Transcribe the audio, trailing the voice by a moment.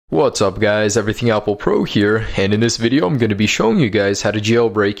What's up guys, EverythingApplePro here, and in this video I'm going to be showing you guys how to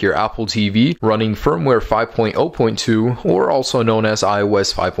jailbreak your Apple TV running firmware 5.0.2 or also known as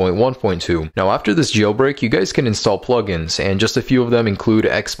iOS 5.1.2. Now after this jailbreak you guys can install plugins, and just a few of them include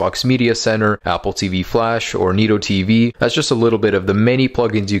Xbox Media Center, Apple TV Flash, or Nito TV. That's just a little bit of the many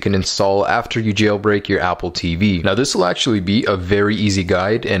plugins you can install after you jailbreak your Apple TV. Now this will actually be a very easy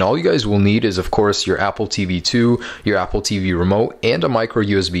guide, and all you guys will need is of course your Apple TV 2, your Apple TV remote, and a micro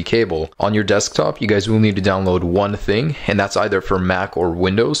USB cable. On your desktop, you guys will need to download one thing, and that's either for Mac or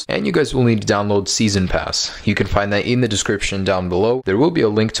Windows, and you guys will need to download Seas0nPass. You can find that in the description down below. There will be a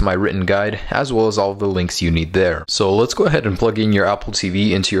link to my written guide, as well as all of the links you need there. So let's go ahead and plug in your Apple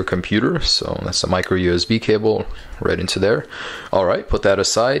TV into your computer. So that's a micro USB cable right into there. Alright, put that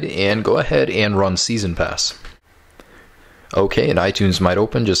aside and go ahead and run Seas0nPass. Okay, and iTunes might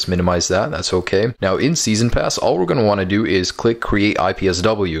open, just minimize that, that's okay. Now in Seas0nPass, all we're going to want to do is click Create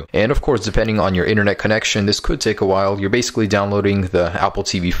IPSW. And of course, depending on your internet connection, this could take a while. You're basically downloading the Apple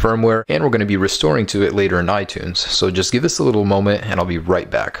TV firmware, and we're going to be restoring to it later in iTunes. So just give this a little moment, and I'll be right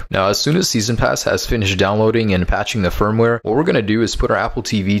back. Now as soon as Seas0nPass has finished downloading and patching the firmware, what we're going to do is put our Apple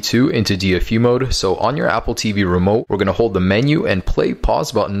TV 2 into DFU mode. So on your Apple TV remote, we're going to hold the menu and play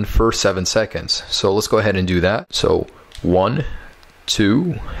pause button for 7 seconds. So let's go ahead and do that. So 1,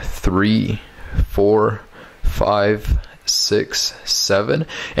 2, 3, 4, 5, 6, 7,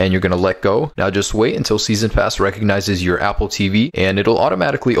 and you're going to let go. Now just wait until Seas0nPass recognizes your Apple TV, and it'll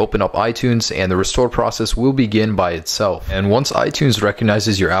automatically open up iTunes, and the restore process will begin by itself. And once iTunes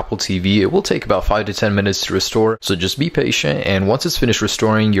recognizes your Apple TV, it will take about 5 to 10 minutes to restore, so just be patient, and once it's finished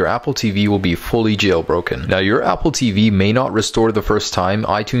restoring, your Apple TV will be fully jailbroken. Now your Apple TV may not restore the first time.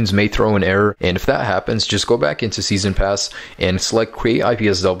 iTunes may throw an error, and if that happens, just go back into Seas0nPass and select Create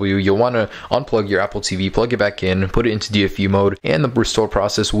IPSW. You'll want to unplug your Apple TV, plug it back in, put it into DFU mode, and the restore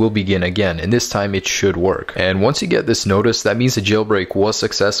process will begin again, and this time it should work. And once you get this notice, that means the jailbreak was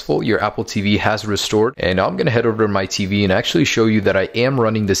successful. Your Apple TV has restored, and now I'm going to head over to my TV and actually show you that I am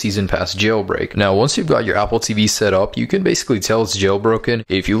running the Seas0nPass jailbreak. Now once you've got your Apple TV set up, you can basically tell it's jailbroken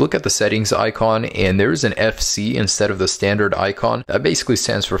if you look at the settings icon and there's an FC instead of the standard icon. That basically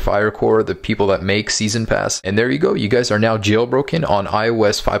stands for Firecore, the people that make Seas0nPass. And there you go, you guys are now jailbroken on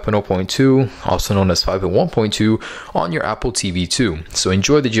iOS 5.0.2, also known as 5.1.2, on your Apple TV 2. So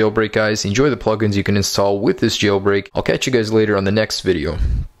enjoy the jailbreak guys, enjoy the plugins you can install with this jailbreak. I'll catch you guys later on the next video.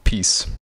 Peace.